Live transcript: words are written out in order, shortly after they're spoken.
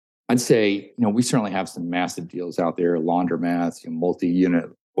I'd say, we certainly have some massive deals out there, laundromats, multi-unit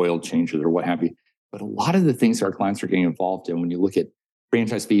oil changes or what have you. But a lot of the things our clients are getting involved in, when you look at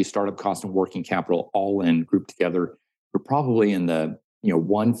franchise fees, startup costs, and working capital all in grouped together, we're probably in the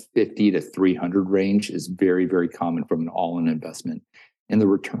 150 to 300 range is very, very common from an all-in investment. And the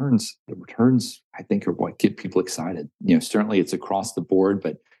returns, I think, are what get people excited. Certainly it's across the board,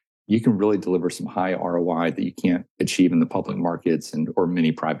 but you can really deliver some high ROI that you can't achieve in the public markets or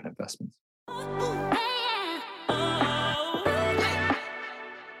many private investments.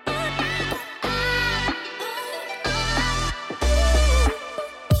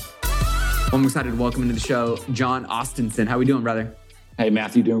 Well, I'm excited to welcome into the show, John Ostenson. How are we doing, brother? Hey,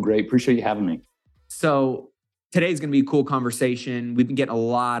 Matthew, doing great. Appreciate you having me. So today's going to be a cool conversation. We've been getting a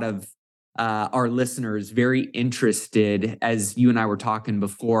lot of our listeners very interested, as you and I were talking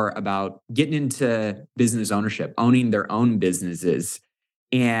before, about getting into business ownership, owning their own businesses.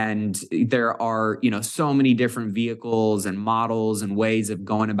 And there are, so many different vehicles and models and ways of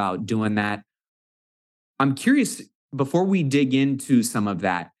going about doing that. I'm curious, before we dig into some of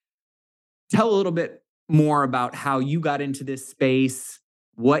that, tell a little bit more about how you got into this space,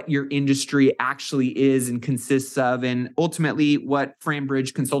 what your industry actually is and consists of, and ultimately what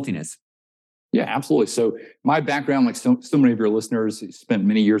FramBridge Consulting is. Yeah, absolutely. So my background, like so many of your listeners, spent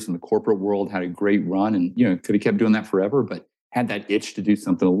many years in the corporate world, had a great run, and could have kept doing that forever, but had that itch to do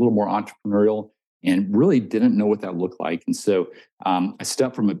something a little more entrepreneurial and really didn't know what that looked like. And so I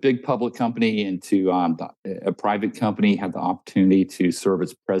stepped from a big public company into a private company, had the opportunity to serve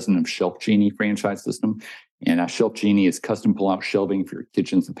as president of Shelf Genie franchise system. And Shelf Genie is custom pull-out shelving for your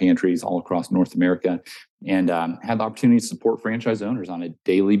kitchens and pantries all across North America. And had the opportunity to support franchise owners on a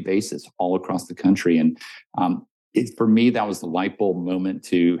daily basis all across the country. And for me, that was the light bulb moment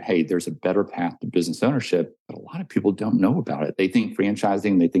to, hey, there's a better path to business ownership, but a lot of people don't know about it. They think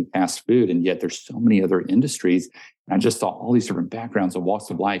franchising, they think fast food, and yet there's so many other industries. And I just saw all these different backgrounds and walks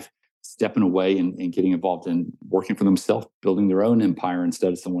of life stepping away and getting involved in working for themselves, building their own empire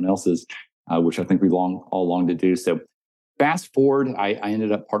instead of someone else's, which I think we all long to do. So fast forward, I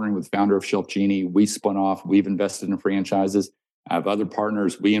ended up partnering with the founder of Shelf Genie. We spun off, we've invested in franchises. I have other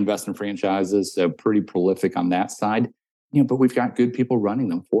partners, we invest in franchises, so pretty prolific on that side. But we've got good people running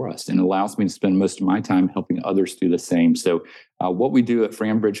them for us, and it allows me to spend most of my time helping others do the same. So what we do at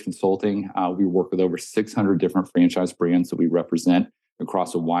FramBridge Consulting, we work with over 600 different franchise brands that we represent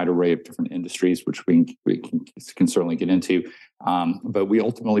across a wide array of different industries, which we can certainly get into. But we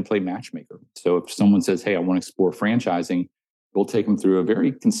ultimately play matchmaker. So if someone says, hey, I want to explore franchising, we'll take them through a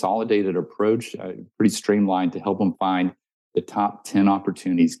very consolidated approach, pretty streamlined, to help them find the top 10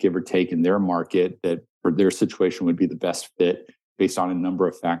 opportunities, give or take, in their market that for their situation would be the best fit based on a number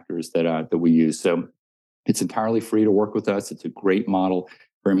of factors that we use. So it's entirely free to work with us. It's a great model,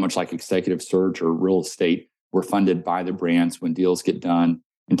 very much like executive search or real estate. We're funded by the brands when deals get done,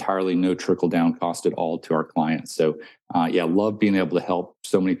 entirely no trickle down cost at all to our clients. So love being able to help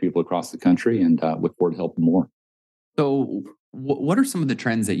so many people across the country, and look forward to helping more. So what are some of the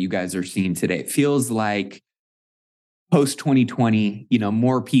trends that you guys are seeing today? It feels like post 2020,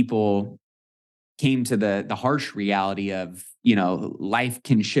 more people came to the harsh reality of, life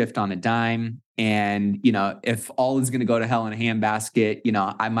can shift on a dime. And, if all is going to go to hell in a handbasket,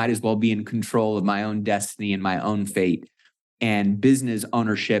 I might as well be in control of my own destiny and my own fate. And business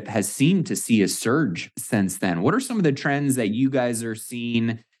ownership has seemed to see a surge since then. What are some of the trends that you guys are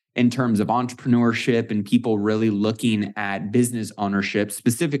seeing in terms of entrepreneurship and people really looking at business ownership,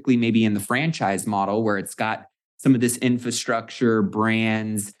 specifically maybe in the franchise model where it's got some of this infrastructure,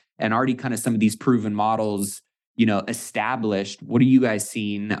 brands, and already kind of some of these proven models, established? What are you guys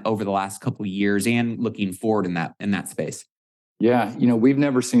seeing over the last couple of years and looking forward in that space? Yeah, we've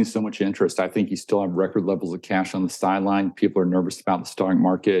never seen so much interest. I think you still have record levels of cash on the sideline. People are nervous about the stock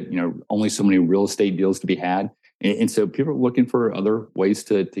market. Only so many real estate deals to be had. And so people are looking for other ways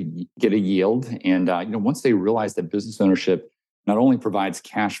to get a yield. And, once they realize that business ownership not only provides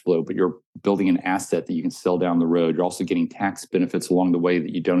cash flow, but you're building an asset that you can sell down the road. You're also getting tax benefits along the way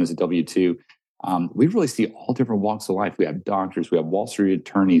that you don't as a W-2. We really see all different walks of life. We have doctors, we have Wall Street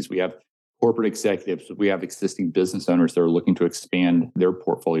attorneys, we have corporate executives, we have existing business owners that are looking to expand their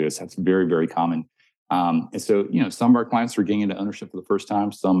portfolios. That's very, very common. And so, some of our clients are getting into ownership for the first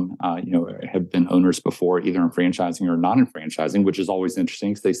time. Some, have been owners before, either in franchising or not in franchising, which is always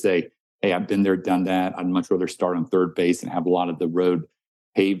interesting because they say, hey, I've been there, done that. I'd much rather start on third base and have a lot of the road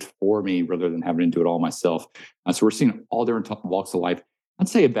paved for me rather than having to do it all myself. So we're seeing all different walks of life. I'd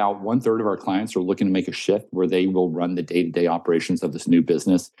say about 1/3 of our clients are looking to make a shift where they will run the day-to-day operations of this new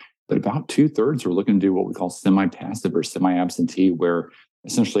business. But about 2/3 are looking to do what we call semi-passive or semi-absentee, where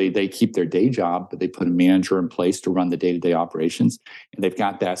essentially they keep their day job, but they put a manager in place to run the day-to-day operations. And they've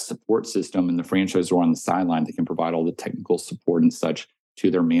got that support system and the franchisor on the sideline that can provide all the technical support and such to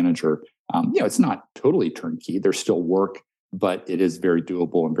their manager. It's not totally turnkey. There's still work, but it is very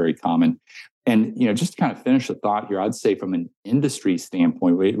doable and very common. And, just to kind of finish the thought here, I'd say from an industry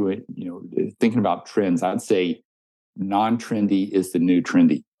standpoint, thinking about trends, I'd say non-trendy is the new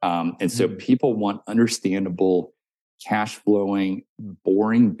trendy. And so people want understandable, cash flowing,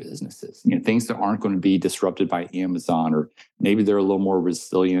 boring businesses, things that aren't going to be disrupted by Amazon, or maybe they're a little more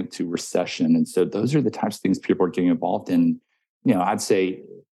resilient to recession. And so those are the types of things people are getting involved in. I'd say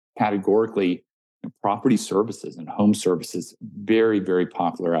categorically, property services and home services, very, very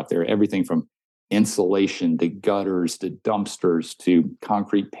popular out there. Everything from insulation to gutters to dumpsters to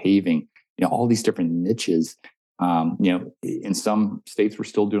concrete paving, all these different niches. In some states, we're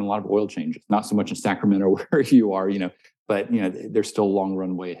still doing a lot of oil changes, not so much in Sacramento where you are, but, there's still a long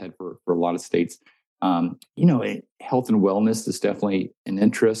runway ahead for a lot of states. Health and wellness is definitely an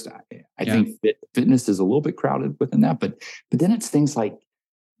interest. I think fitness is a little bit crowded within that, but then it's things like,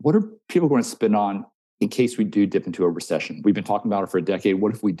 what are people going to spend on in case we do dip into a recession? We've been talking about it for a decade.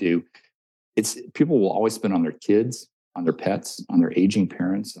 What if we do? It's people will always spend on their kids, on their pets, on their aging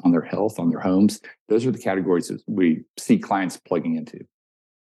parents, on their health, on their homes. Those are the categories that we see clients plugging into.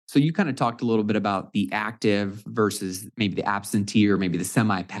 So you kind of talked a little bit about the active versus maybe the absentee or maybe the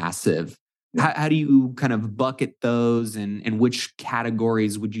semi-passive. Yeah. How do you kind of bucket those, and which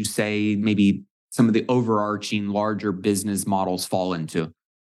categories would you say maybe some of the overarching larger business models fall into?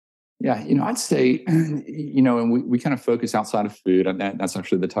 Yeah, I'd say, and we kind of focus outside of food. And that's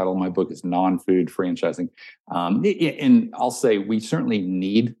actually the title of my book is Non-Food Franchising. And I'll say we certainly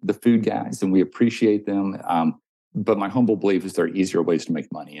need the food guys and we appreciate them. But my humble belief is there are easier ways to make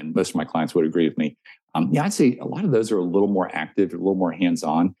money. And most of my clients would agree with me. I'd say a lot of those are a little more active, a little more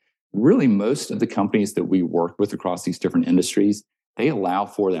hands-on. Really, most of the companies that we work with across these different industries, they allow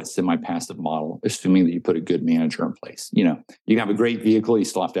for that semi-passive model, assuming that you put a good manager in place. You can have a great vehicle, you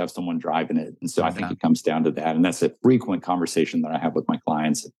still have to have someone driving it. And so I think it comes down to that. And that's a frequent conversation that I have with my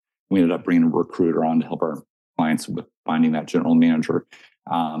clients. We ended up bringing a recruiter on to help our clients with finding that general manager.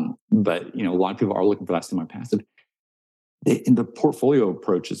 But, a lot of people are looking for that semi-passive. The portfolio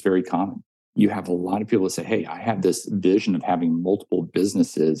approach is very common. You have a lot of people that say, hey, I have this vision of having multiple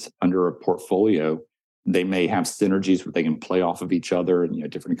businesses under a portfolio. They may have synergies where they can play off of each other and,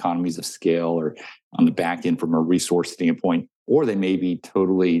 different economies of scale or on the back end from a resource standpoint, or they may be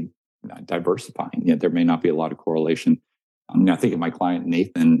totally diversifying. There may not be a lot of correlation. I think of my client,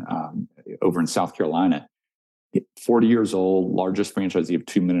 Nathan, over in South Carolina, 40 years old, largest franchisee of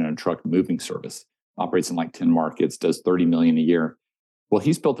 2 Minute and Truck moving service, operates in like 10 markets, does 30 million a year. Well,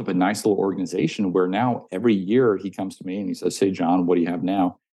 he's built up a nice little organization where now every year he comes to me and he says, hey, John, what do you have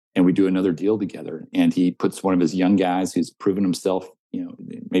now? And we do another deal together. And he puts one of his young guys who's proven himself,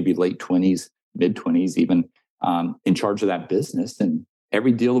 maybe late 20s, mid 20s, even in charge of that business. And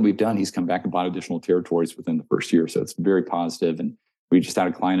every deal that we've done, he's come back and bought additional territories within the first year. So it's very positive. And we just had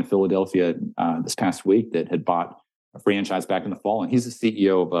a client in Philadelphia this past week that had bought a franchise back in the fall. And he's the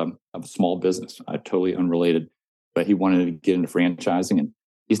CEO of a small business, totally unrelated, but he wanted to get into franchising. And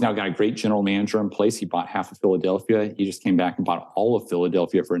he's now got a great general manager in place. He bought half of Philadelphia. He just came back and bought all of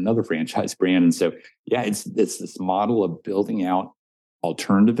Philadelphia for another franchise brand. And so, it's this model of building out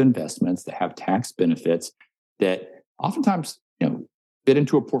alternative investments that have tax benefits that oftentimes, fit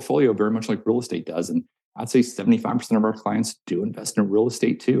into a portfolio very much like real estate does. And I'd say 75% of our clients do invest in real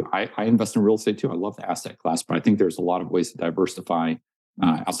estate too. I invest in real estate too. I love the asset class, but I think there's a lot of ways to diversify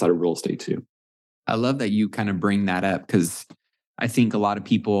outside of real estate too. I love that you kind of bring that up because I think a lot of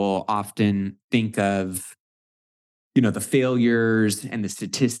people often think of, the failures and the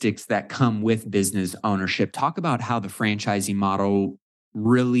statistics that come with business ownership. Talk about how the franchising model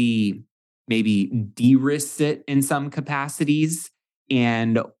really maybe de-risks it in some capacities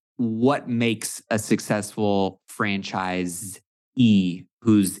and what makes a successful franchisee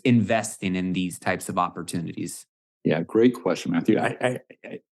who's investing in these types of opportunities. Yeah, great question, Matthew. I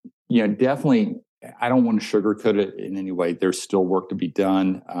definitely, I don't want to sugarcoat it in any way. There's still work to be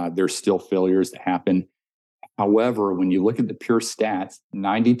done. There's still failures that happen. However, when you look at the pure stats,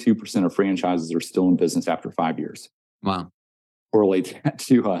 92% of franchises are still in business after 5 years. Wow. Correlate that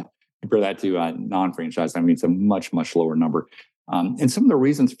to compare that to non-franchise. It's a much, much lower number. And some of the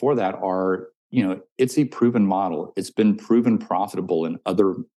reasons for that are, it's a proven model. It's been proven profitable in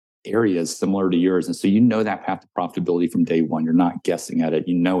other areas similar to yours. And so that path to profitability from day one. You're not guessing at it.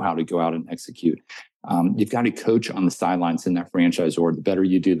 You know how to go out and execute. You've got a coach on the sidelines in that franchisor. The better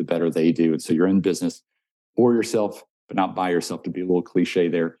you do, the better they do. And so you're in business for yourself, but not buy yourself, to be a little cliche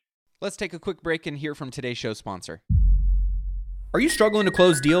there. Let's take a quick break and hear from today's show sponsor. Are you struggling to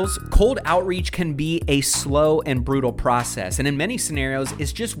close deals? Cold outreach can be a slow and brutal process, and in many scenarios,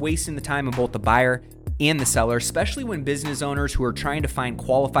 it's just wasting the time of both the buyer and the seller, especially when business owners who are trying to find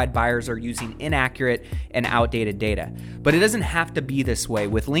qualified buyers are using inaccurate and outdated data. But it doesn't have to be this way.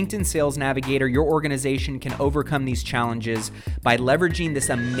 With LinkedIn Sales Navigator, your organization can overcome these challenges by leveraging this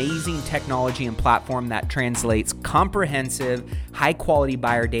amazing technology and platform that translates comprehensive, high-quality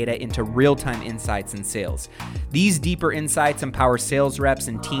buyer data into real-time insights in sales. These deeper insights empower sales reps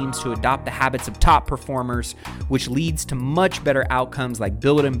and teams to adopt the habits of top performers, which leads to much better outcomes like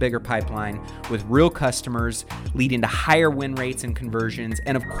building a bigger pipeline with real customers, leading to higher win rates and conversions,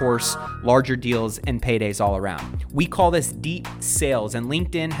 and of course, larger deals and paydays all around. We call this deep sales, and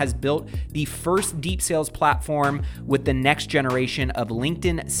LinkedIn has built the first deep sales platform with the next generation of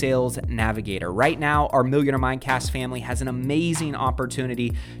LinkedIn Sales Navigator. Right now, our Millionaire Mindcast family has an amazing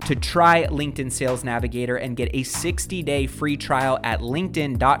opportunity to try LinkedIn Sales Navigator and get a 60-day free trial at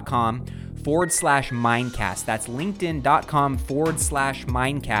linkedin.com/Mindcast. That's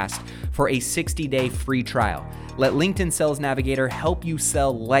linkedin.com/Mindcast for a 60-day free trial. Let LinkedIn Sales Navigator help you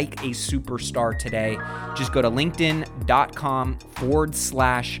sell like a superstar today. Just go to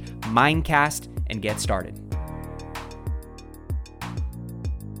linkedin.com/Mindcast and get started.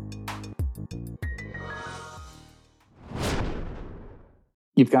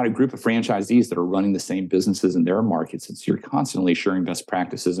 You've got a group of franchisees that are running the same businesses in their markets. You're constantly sharing best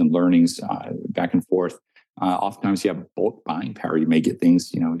practices and learnings back and forth. Oftentimes, you have bulk buying power. You may get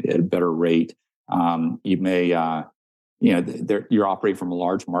things, at a better rate. You may, you're operating from a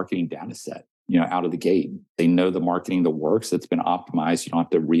large marketing data set, out of the gate. They know the marketing that works. It's been optimized. You don't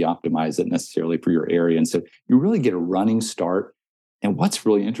have to re-optimize it necessarily for your area. And so you really get a running start. And what's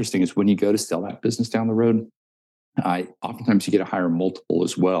really interesting is when you go to sell that business down the road, oftentimes you get a higher multiple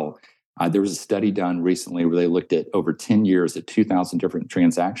as well. There was a study done recently where they looked at over 10 years at 2,000 different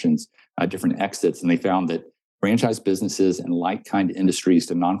transactions, different exits, and they found that franchise businesses and like-kind industries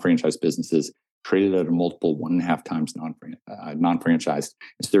to non-franchise businesses traded at a multiple 1.5 times non-franchised.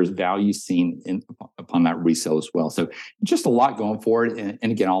 So there's value seen upon that resale as well. So just a lot going forward.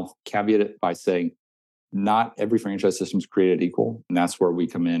 And again, I'll caveat it by saying not every franchise system is created equal. And that's where we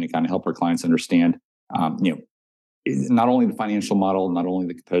come in and kind of help our clients understand, not only the financial model, not only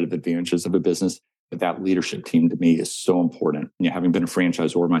the competitive advantages of a business, but that leadership team to me is so important. Having been a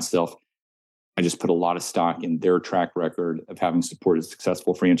franchisor myself, I just put a lot of stock in their track record of having supported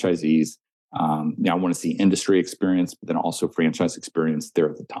successful franchisees. I want to see industry experience, but then also franchise experience there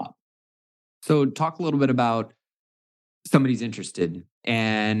at the top. So talk a little bit about somebody's interested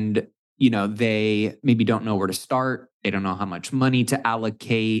and, they maybe don't know where to start. They don't know how much money to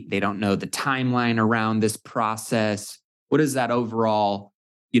allocate. They don't know the timeline around this process. What does that overall,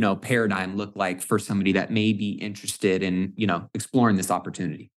 paradigm look like for somebody that may be interested in, exploring this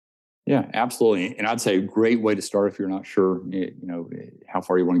opportunity? Yeah, absolutely. And I'd say a great way to start if you're not sure, how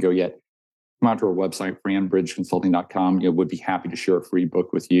far you want to go yet. Come out to our website, franbridgeconsulting.com. Would be happy to share a free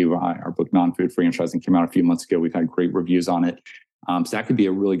book with you. Our book, Non-Food Franchising, came out a few months ago. We've had great reviews on it. So that could be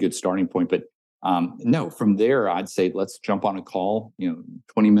a really good starting point. But no, from there, I'd say let's jump on a call,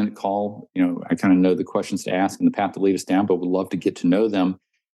 20-minute call. I kind of know the questions to ask and the path to lead us down, but would love to get to know them.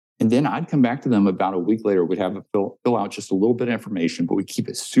 And then I'd come back to them about a week later. We'd have a fill out just a little bit of information, but we keep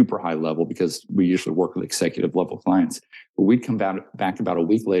it super high level because we usually work with executive level clients. But we'd come back about a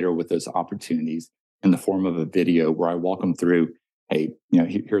week later with those opportunities in the form of a video where I walk them through, hey,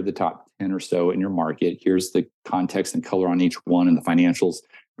 here are the top 10 or so in your market. Here's the context and color on each one and the financials.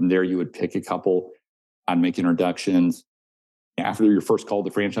 From there, you would pick a couple. I'd make introductions. After your first call to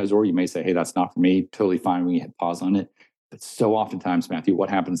the franchisor, you may say, hey, that's not for me. Totally fine. We hit pause on it. But so oftentimes, Matthew, what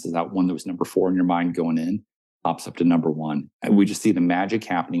happens is that one that was number 4 in your mind going in pops up to number 1. And we just see the magic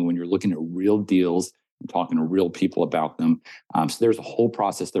happening when you're looking at real deals and talking to real people about them. So there's a whole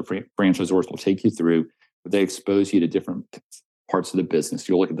process that franchisors will take you through, but they expose you to different parts of the business.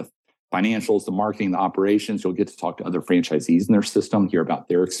 You'll look at the financials, the marketing, the operations. You'll get to talk to other franchisees in their system, hear about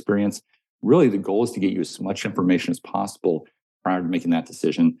their experience. Really, the goal is to get you as much information as possible prior to making that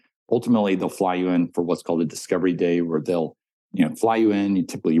decision. Ultimately, they'll fly you in for what's called a discovery day, where they'll, fly you in.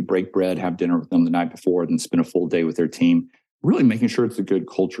 You break bread, have dinner with them the night before, then spend a full day with their team, really making sure it's a good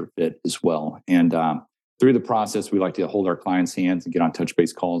culture fit as well. And through the process, we like to hold our clients' hands and get on touch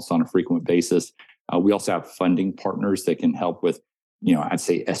base calls on a frequent basis. We also have funding partners that can help with, I'd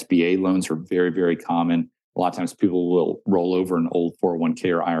say SBA loans are very, very common. A lot of times people will roll over an old 401k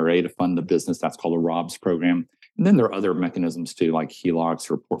or IRA to fund the business. That's called a ROBS program. And then there are other mechanisms too, like HELOCs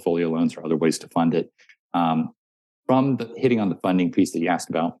or portfolio loans or other ways to fund it. From from the hitting on the funding piece that you asked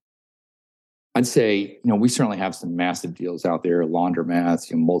about, I'd say, we certainly have some massive deals out there,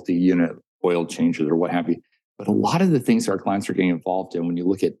 laundromats, multi-unit oil changes or what have you. But a lot of the things our clients are getting involved in, when you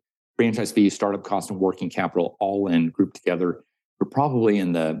look at franchise fees, startup cost, and working capital all in grouped together, we're probably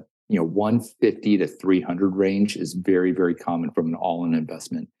in the 150 to 300 range is very, very common from an all-in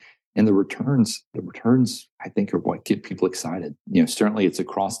investment. And the returns, I think, are what get people excited. Certainly it's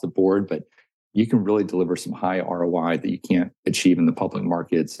across the board, but you can really deliver some high ROI that you can't achieve in the public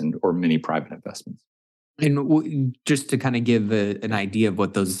markets or many private investments. And just to kind of give an idea of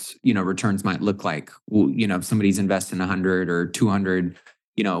what those, returns might look like, if somebody's investing 100 or 200,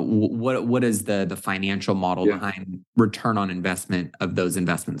 what is the financial model behind return on investment of those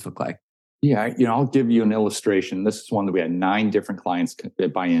investments look like? Yeah, I'll give you an illustration. This is one that we had 9 different clients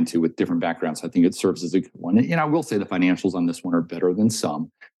that buy into with different backgrounds. I think it serves as a good one. And I will say the financials on this one are better than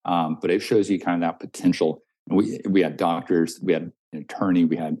some, but it shows you kind of that potential. And we had doctors, we had an attorney,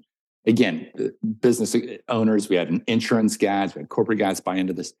 we had, again, business owners, we had an insurance guys, we had corporate guys buy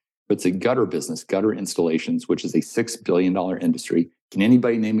into this. But it's a gutter business, gutter installations, which is a $6 billion industry. Can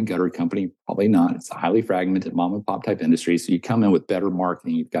anybody name a gutter company? Probably not. It's a highly fragmented mom and pop type industry. So you come in with better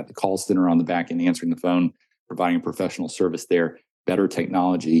marketing. You've got the call center on the back end answering the phone, providing a professional service there, better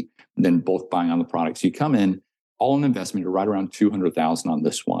technology, then both buying on the product. So you come in, all in investment, you're right around $200,000 on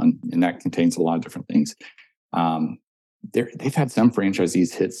this one. And that contains a lot of different things. They've had some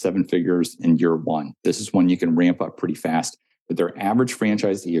franchisees hit 7 figures in year one. This is one you can ramp up pretty fast. But their average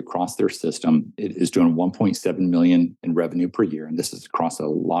franchisee across their system is doing 1.7 million in revenue per year. And this is across a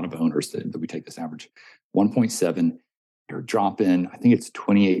lot of owners that we take this average. 1.7, they're dropping, I think it's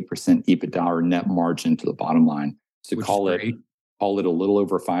 28% EBITDA or net margin to the bottom line. So call it a little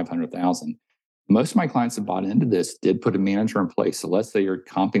over 500,000. Most of my clients that bought into this did put a manager in place. So let's say you're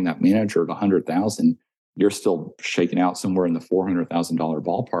comping that manager at 100,000, you're still shaking out somewhere in the $400,000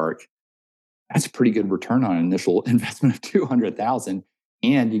 ballpark. That's a pretty good return on initial investment of 200,000,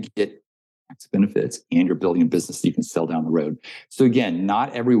 and you get tax benefits, and you're building a business that you can sell down the road. So again,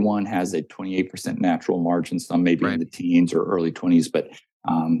 not everyone has a 28% natural margin. Some maybe in the teens or early 20s, but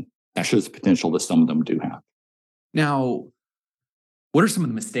that shows the potential that some of them do have. Now, what are some of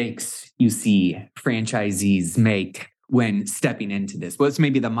the mistakes you see franchisees make when stepping into this? What's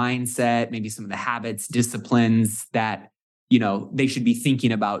maybe the mindset, maybe some of the habits, disciplines that they should be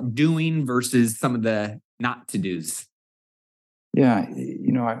thinking about doing versus some of the not to do's? Yeah,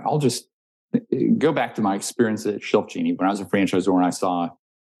 I'll just go back to my experience at Shelf Genie when I was a franchisor and I saw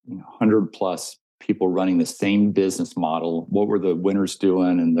 100 plus people running the same business model. What were the winners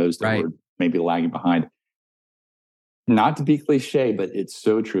doing and those that were maybe lagging behind? Not to be cliche, but it's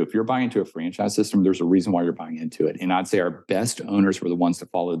so true. If you're buying into a franchise system, there's a reason why you're buying into it. And I'd say our best owners were the ones that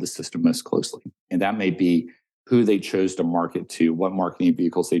followed the system most closely. And that may be who they chose to market to, what marketing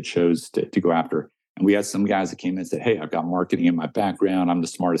vehicles they chose to go after. And we had some guys that came in and said, hey, I've got marketing in my background. I'm the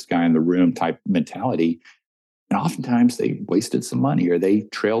smartest guy in the room type mentality. And oftentimes they wasted some money or they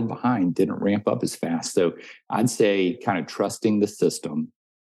trailed behind, didn't ramp up as fast. So I'd say kind of trusting the system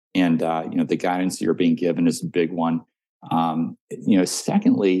and, the guidance that you're being given is a big one.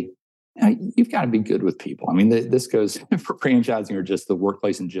 Secondly, you've got to be good with people. I mean, this goes for franchising or just the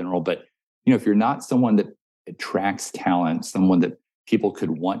workplace in general. But, if you're not someone that attracts talent, someone that people could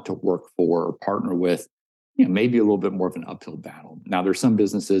want to work for or partner with, maybe a little bit more of an uphill battle. Now, there's some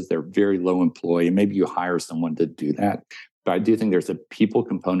businesses, they're very low employee, and maybe you hire someone to do that. But I do think there's a people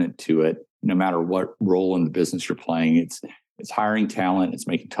component to it, no matter what role in the business you're playing. It's hiring talent, it's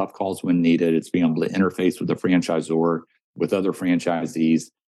making tough calls when needed, it's being able to interface with the franchisor, with other franchisees,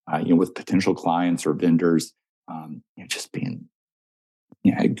 with potential clients or vendors, just being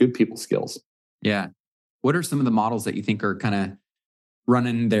good people skills. Yeah. What are some of the models that you think are kind of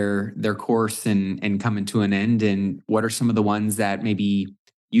running their course and coming to an end? And what are some of the ones that maybe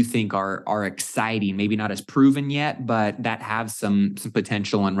you think are exciting, maybe not as proven yet, but that have some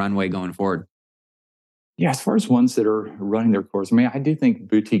potential and runway going forward? Yeah, as far as ones that are running their course, I do think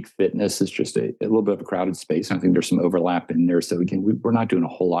boutique fitness is just a little bit of a crowded space. I think there's some overlap in there. So again, we're not doing a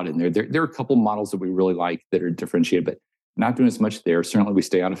whole lot in there. There are a couple models that we really like that are differentiated, but not doing as much there. Certainly we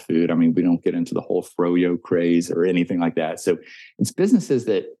stay out of food. We don't get into the whole froyo craze or anything like that. So it's businesses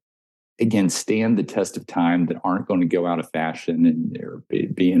that, again, stand the test of time, that aren't going to go out of fashion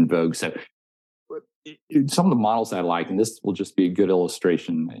and be in vogue. So some of the models I like, and this will just be a good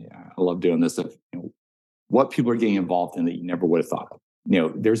illustration. I love doing this of what people are getting involved in that you never would have thought of.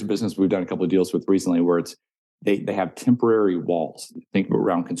 There's a business we've done a couple of deals with recently where it's they have temporary walls. Think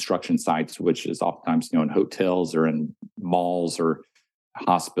around construction sites, which is oftentimes in hotels or in malls or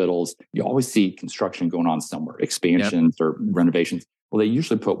hospitals. You always see construction going on somewhere, expansions or renovations. Well, they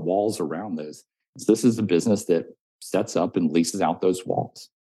usually put walls around those. So this is a business that sets up and leases out those walls.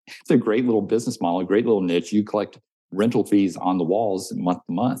 It's a great little business model, a great little niche. You collect rental fees on the walls month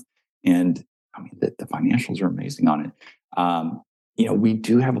to month. And I mean, the financials are amazing on it. We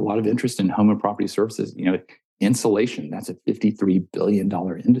do have a lot of interest in home and property services. Insulation, that's a $53 billion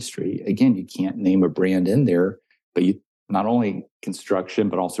industry. Again, you can't name a brand in there, but you not only construction,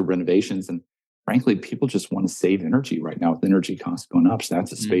 but also renovations. And frankly, people just want to save energy right now with energy costs going up. So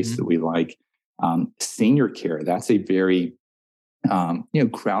that's a space that we like. Senior care, that's a very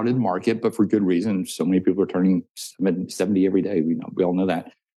crowded market, but for good reason. So many people are turning 70 every day. We all know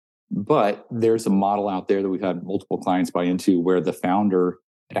that. But there's a model out there that we've had multiple clients buy into where the founder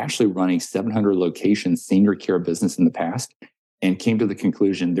had actually run a 700 location senior care business in the past and came to the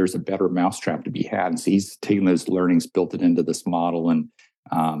conclusion there's a better mousetrap to be had. And so he's taken those learnings, built it into this model. And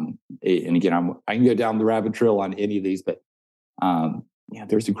again, I can go down the rabbit trail on any of these, but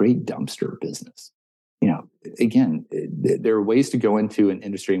there's a great dumpster business. Again, there are ways to go into an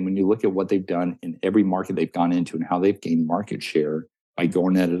industry. And when you look at what they've done in every market they've gone into and how they've gained market share by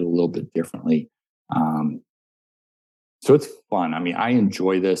going at it a little bit differently. So it's fun. I mean, I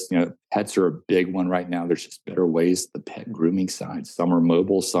enjoy this. Pets are a big one right now. There's just better ways. The pet grooming side, some are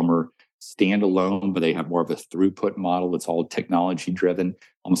mobile, some are standalone, but they have more of a throughput model that's all technology driven,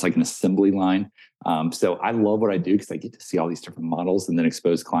 almost like an assembly line. So I love what I do because I get to see all these different models and then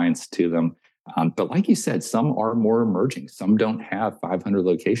expose clients to them. But like you said, some are more emerging. Some don't have 500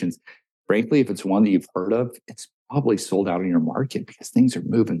 locations. Frankly, if it's one that you've heard of, it's probably sold out in your market because things are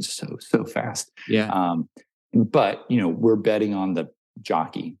moving so fast. Yeah. But we're betting on the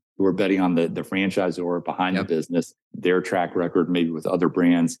jockey. We're betting on the franchisor behind the business, their track record, maybe with other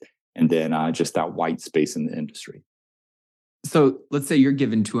brands, and then just that white space in the industry. So let's say you're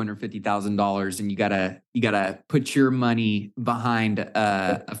given $250,000 and you gotta put your money behind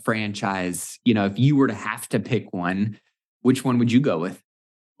a franchise. If you were to have to pick one, which one would you go with?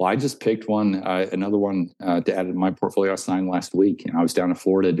 Well, I just picked another one to add to my portfolio. I signed last week, and I was down in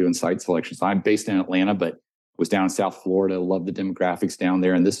Florida doing site selection. So I'm based in Atlanta, but was down in South Florida. Love the demographics down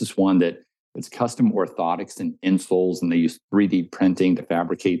there, and this is one that it's custom orthotics and insoles, and they use 3D printing to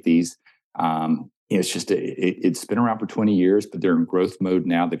fabricate these. It's been around for 20 years, but they're in growth mode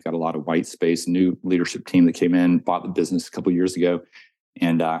now. They've got a lot of white space. New leadership team that came in, bought the business a couple of years ago,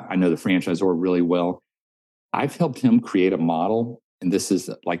 and I know the franchisor really well. I've helped him create a model. And this is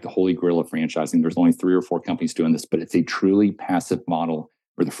like the holy grail of franchising. There's only 3 or 4 companies doing this, but it's a truly passive model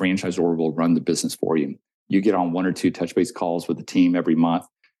where the franchisor will run the business for you. You get on 1 or 2 touch base calls with the team every month,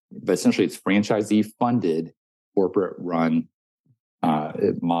 but essentially it's franchisee funded, corporate run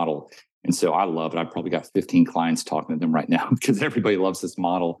model. And so I love it. I've probably got 15 clients talking to them right now because everybody loves this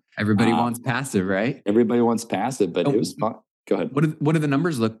model. Everybody wants passive, right? Everybody wants passive, but it was fun. Go ahead. What do the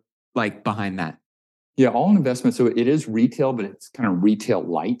numbers look like behind that? Yeah, all in investment. So it is retail, but it's kind of retail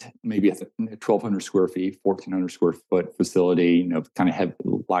light, maybe a 1,200 square feet, 1,400 square foot facility, kind of heavy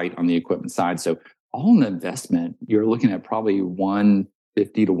light on the equipment side. So all in investment, you're looking at probably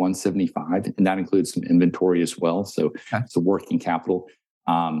 150 to 175, and that includes some inventory as well. So it's a working capital.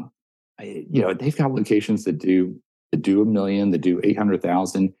 They've got locations that do $1 million, that do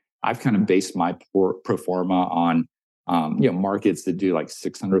 800,000. I've kind of based my pro forma on markets that do like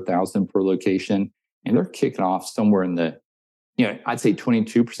 600,000 per location. And they're kicking off somewhere in the, I'd say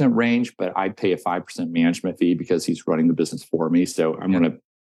 22% range, but I'd pay a 5% management fee because he's running the business for me. So I'm going to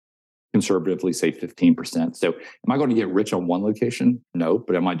conservatively say 15%. So am I going to get rich on one location? No,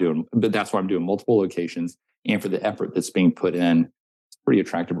 but that's why I'm doing multiple locations. And for the effort that's being put in, it's a pretty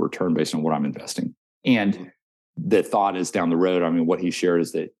attractive return based on what I'm investing. And the thought is down the road, what he shared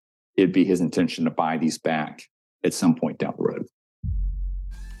is that it'd be his intention to buy these back at some point down the road.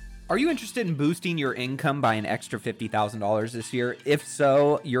 Are you interested in boosting your income by an extra $50,000 this year? If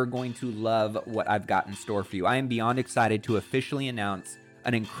so, you're going to love what I've got in store for you. I am beyond excited to officially announce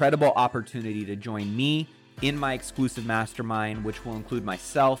an incredible opportunity to join me in my exclusive mastermind, which will include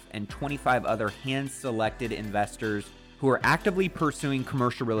myself and 25 other hand-selected investors who are actively pursuing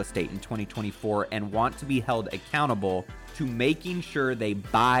commercial real estate in 2024 and want to be held accountable to making sure they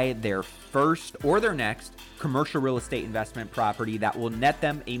buy their first or their next commercial real estate investment property that will net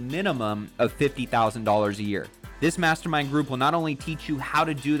them a minimum of $50,000 a year. This mastermind group will not only teach you how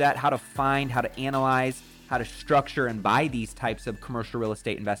to do that, how to find, how to analyze, how to structure and buy these types of commercial real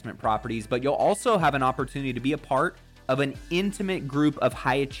estate investment properties, but you'll also have an opportunity to be a part of an intimate group of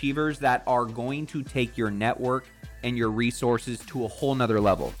high achievers that are going to take your network and your resources to a whole nother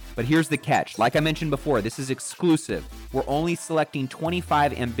level. But here's the catch. Like I mentioned before, this is exclusive. We're only selecting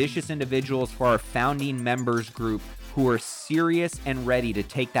 25 ambitious individuals for our founding members group who are serious and ready to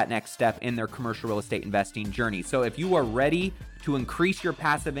take that next step in their commercial real estate investing journey. So if you are ready to increase your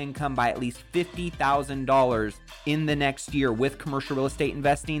passive income by at least $50,000 in the next year with commercial real estate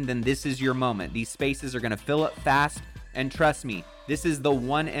investing, then this is your moment. These spaces are going to fill up fast. And trust me, this is the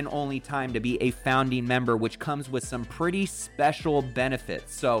one and only time to be a founding member, which comes with some pretty special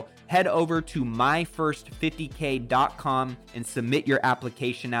benefits. So head over to myfirst50k.com and submit your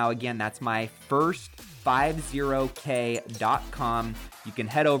application now. Again, that's myfirst50k.com. You can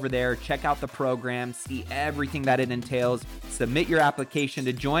head over there, check out the program, see everything that it entails, submit your application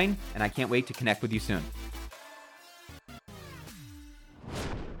to join, and I can't wait to connect with you soon.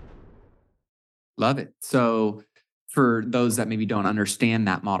 Love it. So for those that maybe don't understand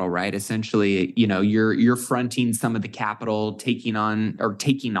that model, right? Essentially, you're fronting some of the capital, taking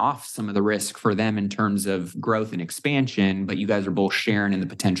off some of the risk for them in terms of growth and expansion, but you guys are both sharing in the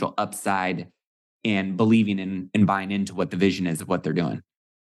potential upside and believing in and buying into what the vision is of what they're doing.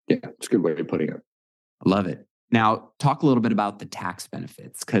 Yeah, it's a good way of putting it. I love it. Now, talk a little bit about the tax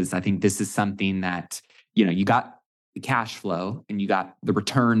benefits, because I think this is something that, you got the cash flow and you got the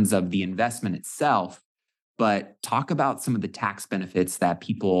returns of the investment itself. But talk about some of the tax benefits that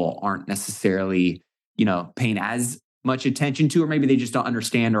people aren't necessarily, paying as much attention to, or maybe they just don't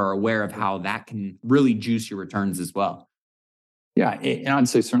understand or are aware of how that can really juice your returns as well. Yeah, and I'd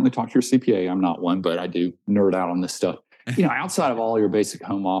say certainly talk to your CPA. I'm not one, but I do nerd out on this stuff. Outside of all your basic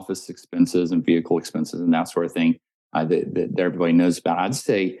home office expenses and vehicle expenses and that sort of thing that everybody knows about, I'd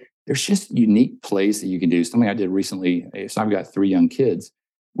say there's just unique plays that you can do. Something I did recently. So I've got 3 young kids.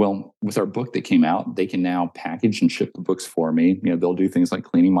 Well, with our book that came out, they can now package and ship the books for me. They'll do things like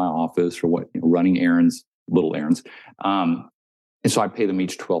cleaning my office or running errands, little errands. And so I pay them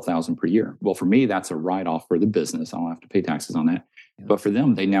each $12,000 per year. Well, for me, that's a write-off for the business. I don't have to pay taxes on that. Yeah. But for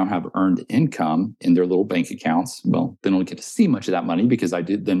them, they now have earned income in their little bank accounts. Well, they don't get to see much of that money because I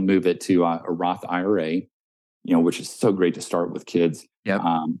did then move it to a Roth IRA, which is so great to start with kids. Yep.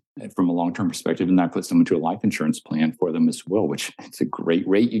 From a long-term perspective, and that puts them into a life insurance plan for them as well, which it's a great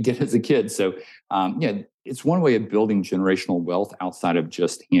rate you get as a kid. So, it's one way of building generational wealth outside of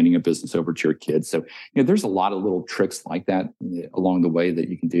just handing a business over to your kids. So, there's a lot of little tricks like that along the way that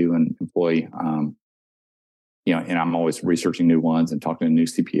you can do and employ. And I'm always researching new ones and talking to new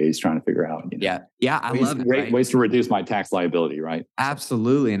CPAs, trying to figure out, I love it. Right? Ways to reduce my tax liability, right?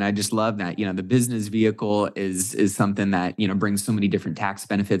 Absolutely. And I just love that, the business vehicle is something that, brings so many different tax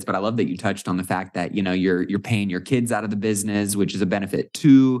benefits. But I love that you touched on the fact that, you're paying your kids out of the business, which is a benefit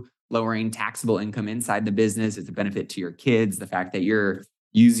to lowering taxable income inside the business. It's a benefit to your kids. The fact that you're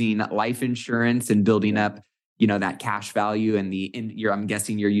using life insurance and building up that cash value and I'm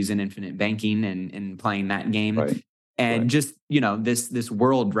guessing you're using infinite banking and playing that game. Right. And just, this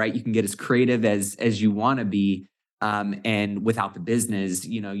world, right? You can get as creative as you want to be. And without the business,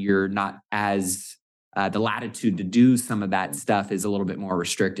 you're not as, the latitude to do some of that stuff is a little bit more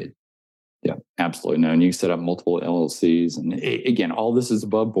restricted. Yeah, absolutely. No, and you can set up multiple LLCs. And again, all this is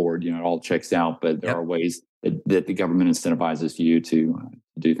above board, it all checks out, but there are ways that the government incentivizes you to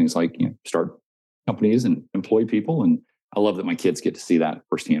do things like, start companies and employ people. And I love that my kids get to see that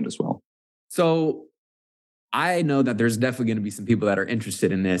firsthand as well. So I know that there's definitely going to be some people that are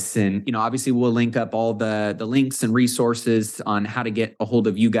interested in this. And, obviously we'll link up all the links and resources on how to get a hold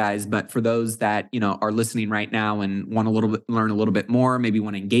of you guys. But for those that, are listening right now and want to learn a little bit more, maybe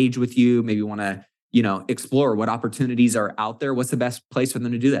want to engage with you, maybe want to, explore what opportunities are out there, what's the best place for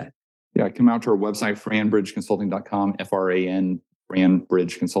them to do that? Yeah, come out to our website, franbridgeconsulting.com,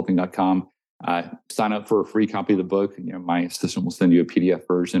 franbridgeconsulting.com. Sign up for a free copy of the book. My assistant will send you a PDF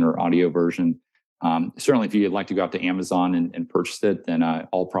version or audio version. Certainly, if you'd like to go out to Amazon and purchase it, then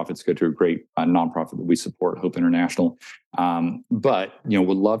all profits go to a great nonprofit that we support, Hope International. But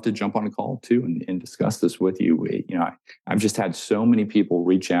would love to jump on a call too and discuss this with you. I've just had so many people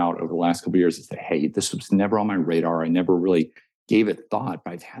reach out over the last couple of years and say, "Hey, this was never on my radar. I never really gave it thought,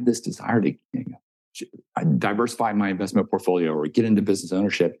 but I've had this desire to diversify my investment portfolio or get into business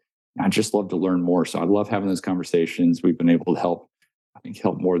ownership. I just love to learn more." So I love having those conversations. We've been able to help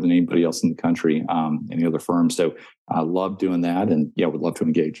more than anybody else in the country, any other firm. So I love doing that, and would love to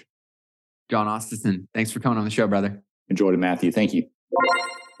engage. John Ostenson, thanks for coming on the show, brother. Enjoyed it, Matthew. Thank you.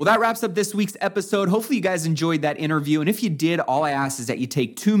 Well, that wraps up this week's episode. Hopefully you guys enjoyed that interview. And if you did, all I ask is that you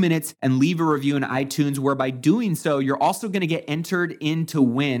take 2 minutes and leave a review in iTunes, where by doing so, you're also going to get entered in to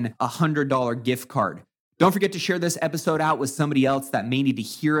win a $100 gift card Don't forget to share this episode out with somebody else that may need to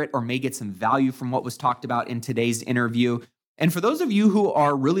hear it or may get some value from what was talked about in today's interview. And for those of you who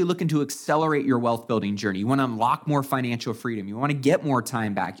are really looking to accelerate your wealth building journey, you want to unlock more financial freedom, you want to get more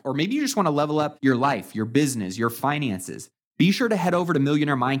time back, or maybe you just want to level up your life, your business, your finances, be sure to head over to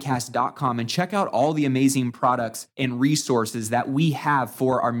MillionaireMindcast.com and check out all the amazing products and resources that we have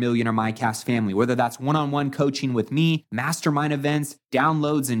for our Millionaire Mindcast family, whether that's one-on-one coaching with me, mastermind events,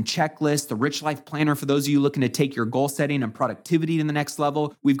 downloads and checklists, the Rich Life Planner for those of you looking to take your goal setting and productivity to the next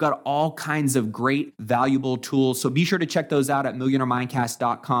level. We've got all kinds of great, valuable tools. So be sure to check those out at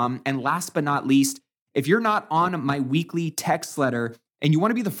MillionaireMindcast.com. And last but not least, if you're not on my weekly text letter and you want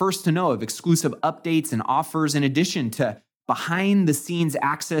to be the first to know of exclusive updates and offers in addition to behind the scenes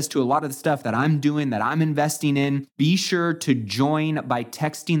access to a lot of the stuff that I'm doing, that I'm investing in, be sure to join by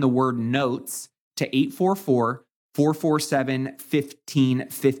texting the word notes to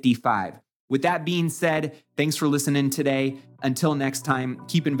 844-447-1555. With that being said, thanks for listening today. Until next time,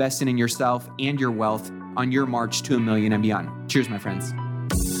 keep investing in yourself and your wealth on your march to $1 million and beyond. Cheers, my friends.